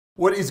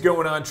What is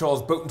going on?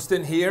 Charles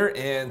Boatenston here,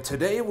 and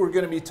today we're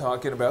going to be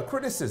talking about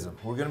criticism.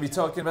 We're going to be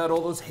talking about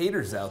all those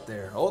haters out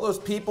there, all those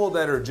people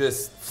that are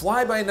just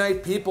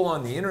fly-by-night people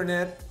on the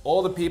internet,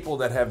 all the people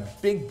that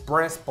have big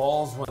brass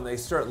balls when they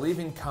start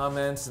leaving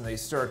comments and they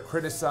start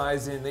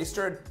criticizing, they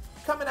start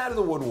coming out of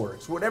the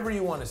woodworks, whatever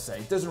you want to say,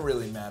 it doesn't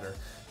really matter.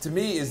 To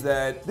me is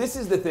that, this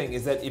is the thing,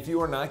 is that if you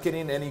are not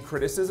getting any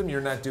criticism, you're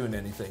not doing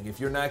anything. If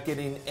you're not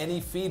getting any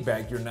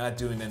feedback, you're not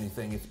doing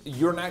anything. If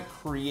you're not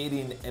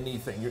creating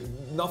anything,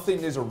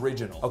 nothing is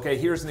original. Okay,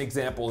 here's an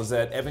example, is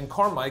that Evan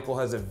Carmichael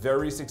has a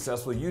very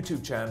successful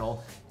YouTube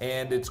channel,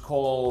 and it's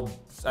called,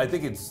 I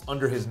think it's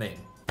under his name.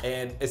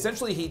 And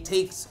essentially he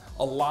takes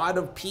a lot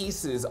of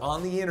pieces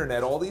on the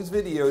internet, all these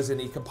videos,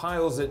 and he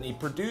compiles it and he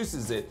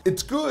produces it.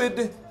 It's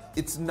good.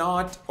 It's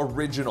not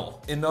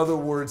original. In other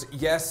words,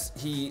 yes,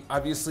 in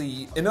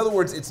other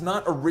words, it's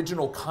not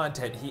original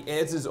content. He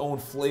adds his own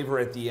flavor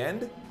at the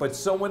end, but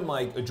someone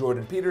like a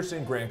Jordan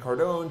Peterson, Grant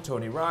Cardone,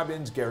 Tony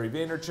Robbins, Gary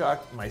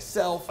Vaynerchuk,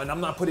 myself, and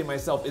I'm not putting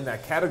myself in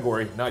that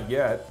category, not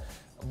yet,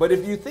 but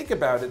if you think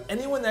about it,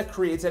 anyone that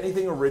creates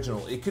anything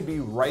original, it could be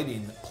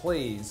writing,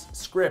 plays,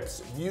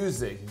 scripts,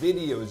 music,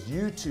 videos,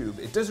 YouTube,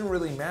 it doesn't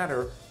really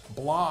matter,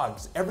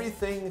 blogs,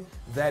 everything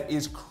that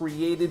is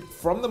created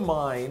from the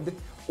mind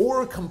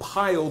or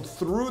compiled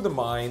through the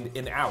mind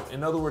and out.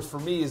 In other words, for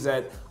me, is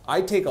that I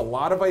take a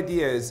lot of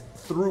ideas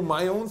through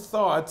my own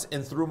thoughts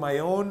and through my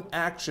own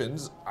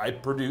actions. I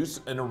produce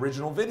an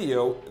original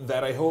video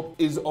that I hope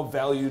is of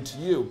value to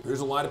you. There's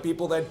a lot of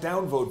people that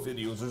downvote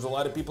videos. There's a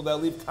lot of people that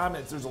leave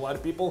comments. There's a lot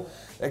of people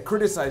that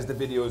criticize the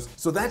videos.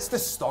 So that's the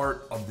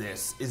start of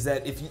this, is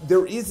that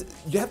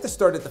you have to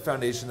start at the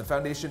foundation. The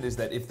foundation is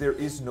that if there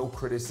is no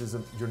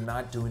criticism, you're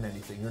not doing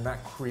anything. You're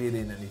not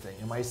creating anything.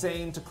 Am I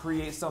saying to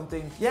create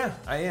something? Yeah,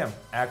 I am,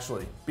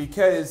 actually.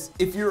 Because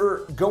if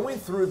you're going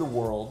through the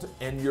world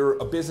and you're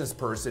a business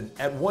person,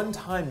 at one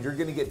time you're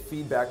gonna get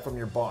feedback from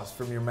your boss,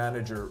 from your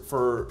manager,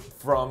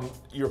 from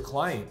your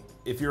client.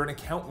 If you're an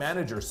account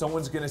manager,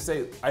 someone's gonna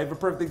say, I have a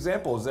perfect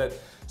example, is that,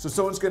 so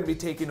someone's gonna be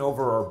taking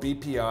over our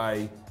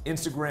BPI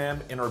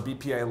Instagram and our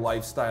BPI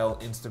Lifestyle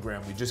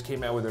Instagram. We just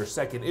came out with our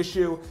second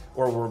issue,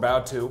 or we're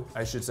about to,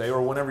 I should say,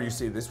 or whenever you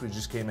see this, we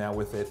just came out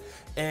with it.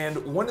 And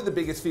one of the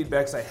biggest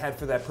feedbacks I had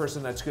for that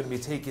person that's gonna be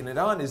taking it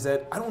on is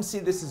that I don't see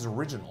this as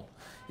original.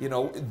 You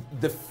know,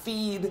 the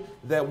feed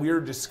that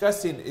we're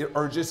discussing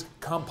are just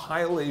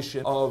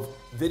compilation of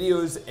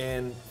videos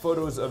and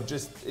photos of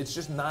it's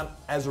just not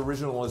as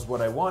original as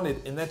what I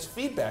wanted, and that's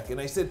feedback.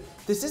 And I said,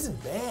 this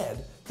isn't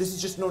bad, this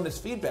is just known as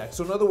feedback.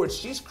 So in other words,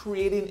 she's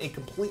creating a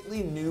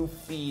completely new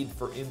feed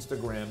for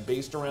Instagram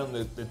based around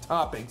the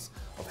topics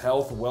of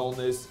health,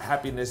 wellness,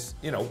 happiness,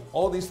 you know,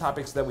 all these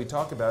topics that we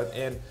talk about.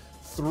 And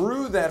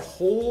through that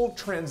whole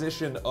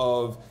transition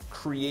of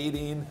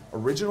creating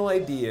original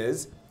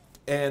ideas,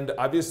 and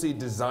obviously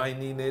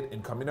designing it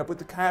and coming up with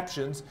the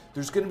captions,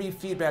 there's gonna be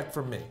feedback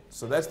from me.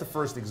 So that's the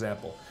first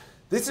example.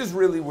 This is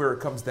really where it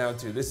comes down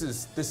to. This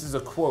is a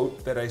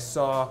quote that I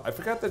saw. I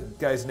forgot the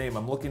guy's name.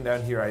 I'm looking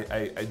down here.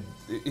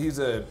 He's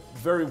a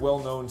very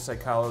well-known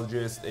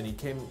psychologist, and he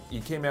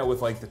came out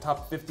with like the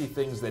top 50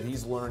 things that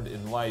he's learned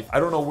in life. I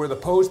don't know where the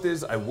post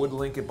is. I would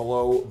link it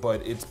below,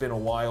 but it's been a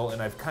while,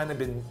 and I've kind of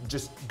been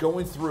just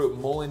going through it,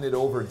 mulling it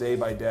over day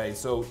by day.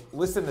 So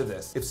listen to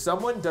this. If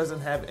someone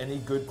doesn't have any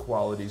good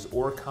qualities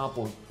or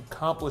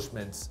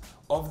accomplishments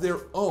of their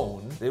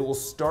own, they will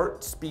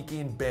start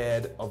speaking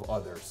bad of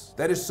others.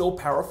 That is so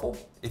powerful.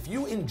 If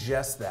you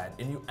ingest that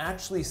and you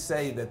actually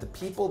say that the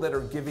people that are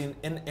giving,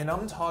 and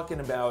I'm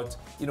talking about,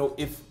 you know,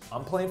 if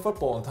I'm playing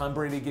football and Tom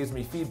Brady gives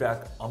me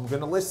feedback, I'm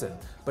gonna listen.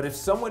 But if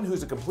someone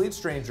who's a complete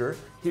stranger,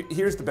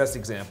 here's the best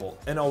example,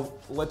 and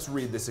let's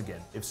read this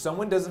again. If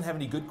someone doesn't have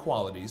any good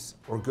qualities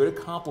or good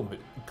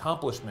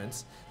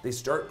accomplishments, they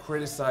start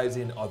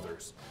criticizing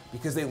others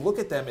because they look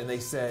at them and they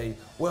say,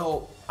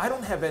 well, I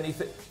don't have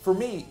anything. For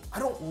me, I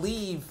don't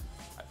leave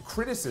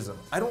criticism.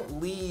 I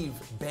don't leave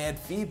bad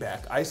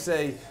feedback. I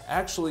say,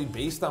 actually,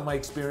 based on my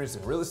experience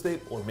in real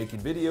estate or making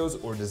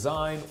videos or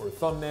design or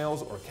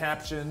thumbnails or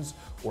captions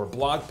or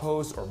blog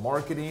posts or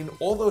marketing,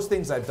 all those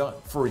things I've done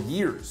for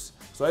years.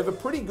 So I have a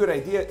pretty good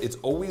idea. It's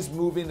always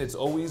moving, it's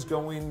always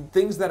going.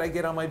 Things that I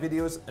get on my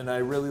videos and I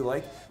really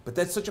like, but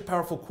that's such a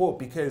powerful quote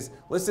because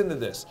listen to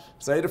this.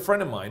 So I had a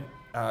friend of mine,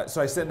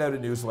 so I sent out a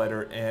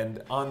newsletter,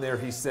 and on there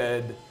he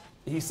said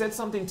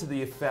something to the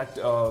effect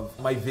of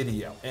my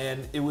video,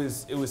 and it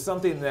was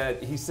something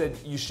that he said,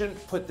 you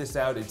shouldn't put this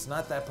out, it's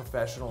not that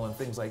professional and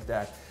things like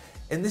that.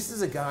 And this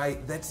is a guy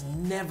that's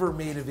never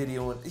made a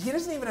video, he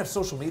doesn't even have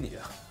social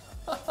media.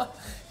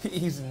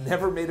 He's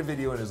never made a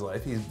video in his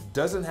life. He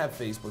doesn't have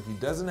Facebook. He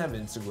doesn't have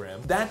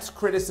Instagram. That's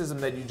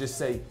criticism that you just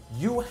say,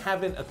 you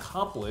haven't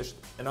accomplished,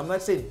 and I'm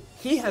not saying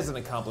he hasn't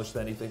accomplished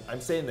anything. I'm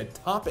saying the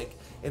topic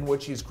in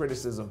which he's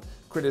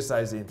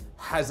criticizing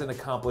hasn't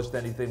accomplished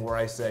anything where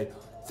I say,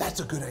 that's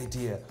a good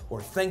idea,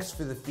 or thanks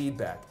for the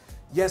feedback.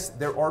 Yes,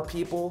 there are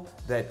people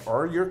that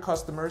are your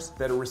customers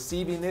that are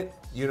receiving it.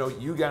 You know,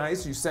 you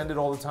guys, you send it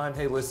all the time.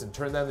 Hey, listen,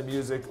 turn down the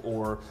music,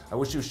 or I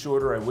wish it was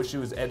shorter. I wish it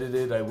was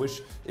edited. I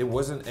wish it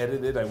wasn't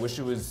edited. I wish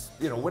it was,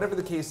 you know, whatever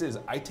the case is.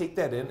 I take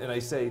that in and I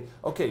say,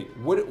 okay,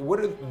 what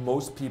do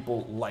most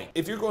people like?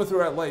 If you're going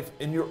throughout life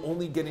and you're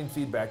only getting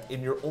feedback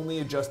and you're only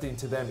adjusting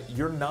to them,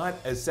 you're not,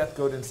 as Seth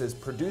Godin says,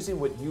 producing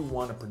what you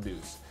want to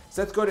produce.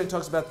 Seth Godin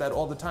talks about that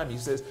all the time. He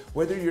says,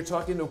 whether you're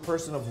talking to a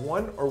person of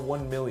 1 or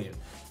 1 million,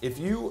 if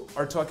you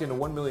are talking to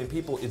 1 million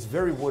people, it's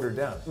very watered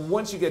down.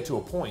 Once you get to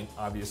a point,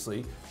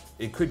 obviously,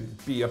 it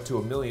could be up to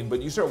 1 million,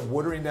 but you start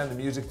watering down the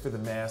music for the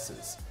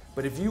masses.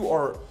 But if you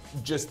are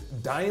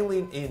just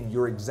dialing in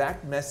your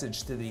exact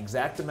message to the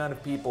exact amount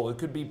of people, it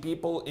could be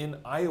people in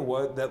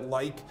Iowa that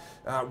like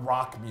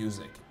rock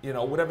music, you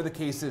know, whatever the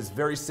case is,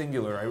 very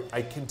singular.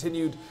 I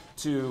continued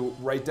to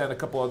write down a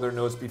couple other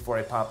notes before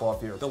I pop off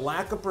here. The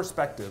lack of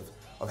perspective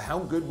of how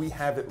good we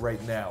have it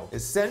right now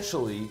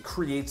essentially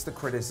creates the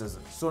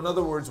criticism. So in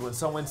other words, when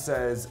someone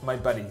says, my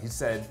buddy, he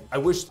said, I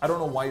don't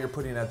know why you're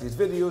putting out these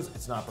videos.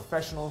 It's not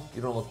professional.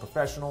 You don't look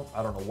professional.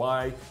 I don't know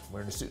why. I'm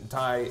wearing a suit and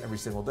tie every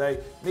single day.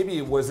 Maybe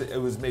it was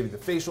maybe the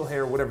facial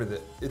hair, whatever,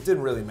 it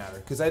didn't really matter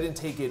because I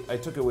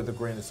took it with a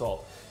grain of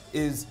salt.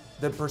 Is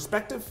the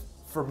perspective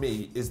for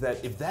me is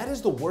that if that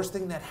is the worst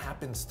thing that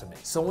happens to me,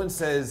 someone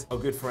says, a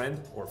good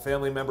friend or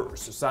family member or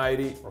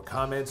society or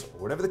comments or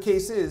whatever the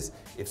case is,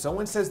 if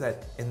someone says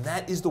that and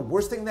that is the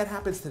worst thing that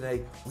happens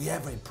today, we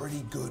have a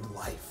pretty good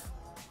life.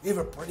 We have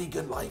a pretty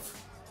good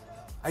life.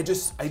 I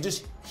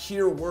just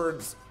hear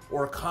words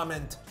or a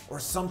comment or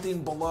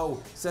something below.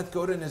 Seth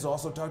Godin has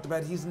also talked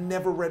about he's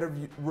never read a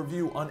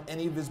review on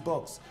any of his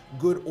books,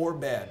 good or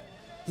bad.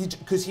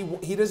 Because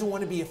he doesn't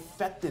want to be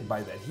affected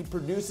by that. He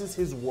produces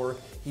his work,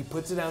 he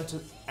puts it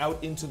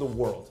out into the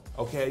world,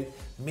 okay?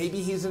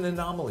 Maybe he's an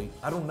anomaly,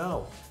 I don't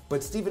know.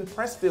 But Steven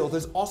Pressfield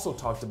has also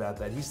talked about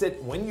that. He said,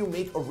 when you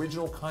make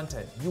original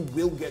content, you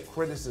will get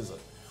criticism.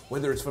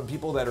 Whether it's from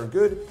people that are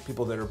good,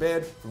 people that are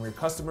bad, from your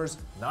customers,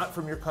 not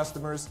from your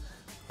customers.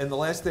 And the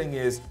last thing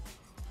is,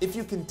 if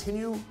you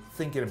continue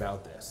thinking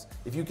about this,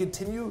 if you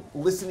continue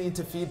listening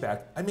to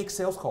feedback, I make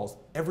sales calls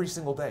every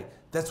single day.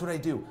 That's what I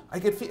do.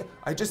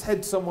 I just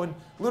had someone,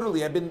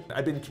 literally, I've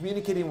been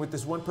communicating with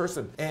this one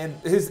person, and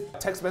his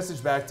text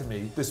message back to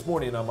me this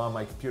morning, I'm on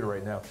my computer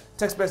right now,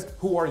 text message,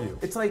 who are you?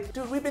 It's like,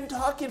 dude, we've been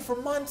talking for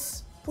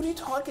months. What are you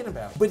talking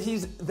about? But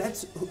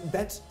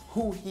that's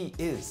who he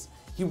is.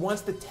 He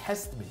wants to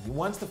test me. He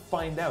wants to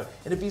find out.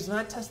 And if he's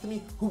not testing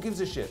me, who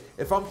gives a shit?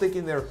 If I'm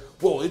thinking there,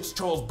 well, it's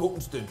Charles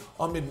Botenstein.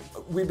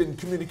 We've been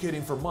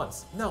communicating for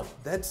months. No,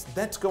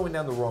 that's going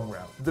down the wrong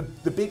route.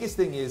 The biggest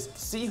thing is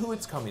see who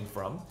it's coming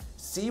from,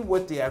 see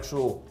what the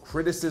actual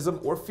criticism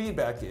or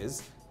feedback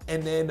is,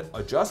 and then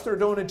adjust or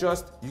don't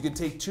adjust. You can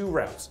take 2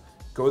 routes.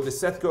 Go the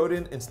Seth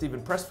Godin and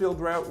Steven Pressfield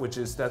route, which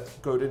is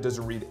Seth Godin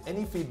doesn't read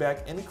any feedback,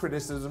 any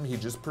criticism, he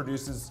just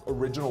produces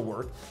original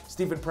work.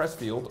 Steven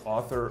Pressfield,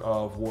 author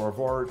of War of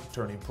Art,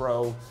 Turning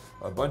Pro,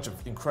 a bunch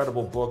of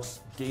incredible books.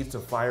 Gates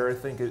of Fire, I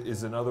think,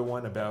 is another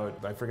one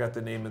about, I forgot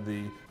the name of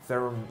the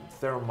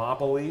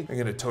Thermopylae.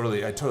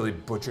 I totally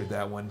butchered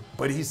that one.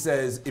 But he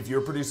says, if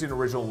you're producing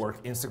original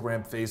work,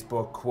 Instagram,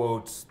 Facebook,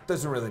 quotes,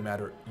 doesn't really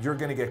matter. You're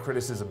gonna get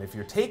criticism. If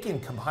you're taking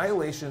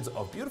compilations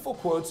of beautiful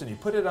quotes and you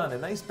put it on a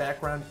nice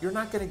background, you're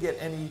not gonna get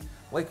any,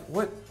 like,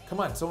 what? Come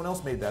on, someone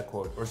else made that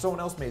quote, or someone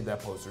else made that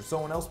post, or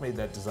someone else made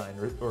that design,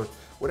 or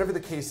whatever the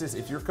case is.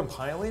 If you're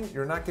compiling,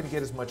 you're not gonna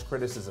get as much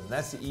criticism.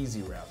 That's the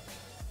easy route.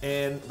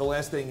 And the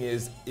last thing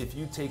is, if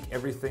you take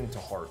everything to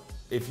heart,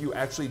 if you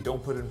actually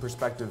don't put it in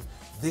perspective,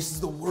 this is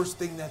the worst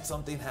thing that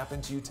something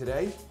happened to you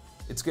today,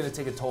 it's gonna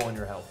take a toll on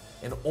your health.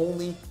 And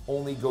only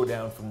go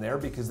down from there,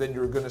 because then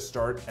you're gonna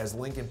start, as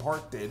Linkin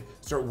Park did,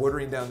 start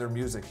watering down their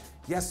music.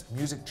 Yes,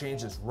 music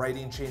changes,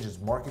 writing changes,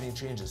 marketing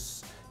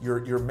changes,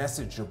 your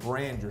message, your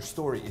brand, your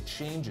story, it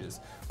changes.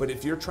 But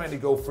if you're trying to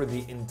go for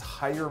the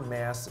entire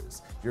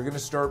masses, you're gonna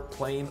start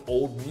playing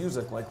old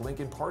music like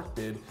Linkin Park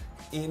did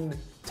in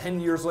 10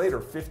 years later,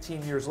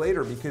 15 years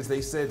later, because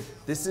they said,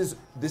 this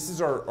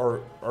is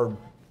our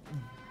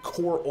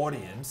core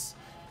audience.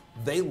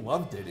 They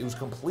loved it. It was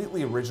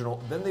completely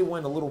original. Then they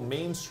went a little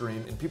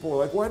mainstream and people were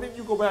like, why didn't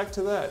you go back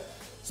to that?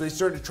 So they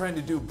started trying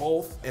to do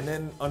both, and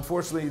then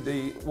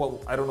unfortunately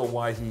I don't know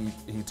why he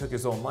took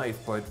his own life,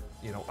 but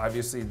you know,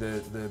 obviously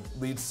the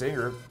lead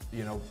singer,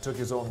 you know, took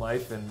his own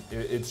life, and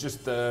it's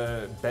just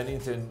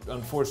Bennington,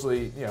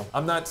 unfortunately, you know,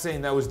 I'm not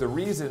saying that was the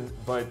reason,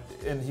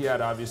 and he had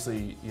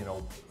obviously, you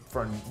know,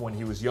 from when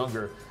he was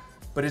younger,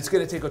 but it's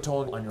gonna take a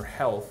toll on your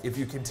health if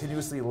you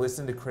continuously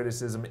listen to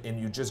criticism and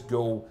you just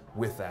go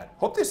with that.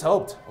 Hope this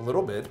helped a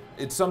little bit.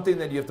 It's something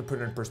that you have to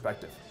put in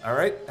perspective. All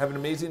right, have an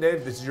amazing day.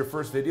 If this is your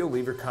first video,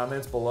 leave your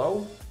comments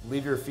below.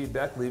 Leave your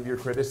feedback, leave your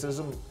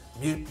criticism.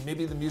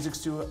 Maybe the music's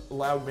too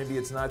loud, maybe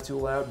it's not too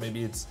loud,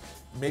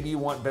 maybe you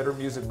want better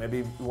music, maybe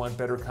you want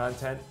better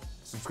content.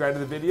 Subscribe to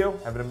the video,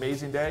 have an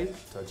amazing day.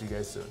 Talk to you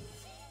guys soon.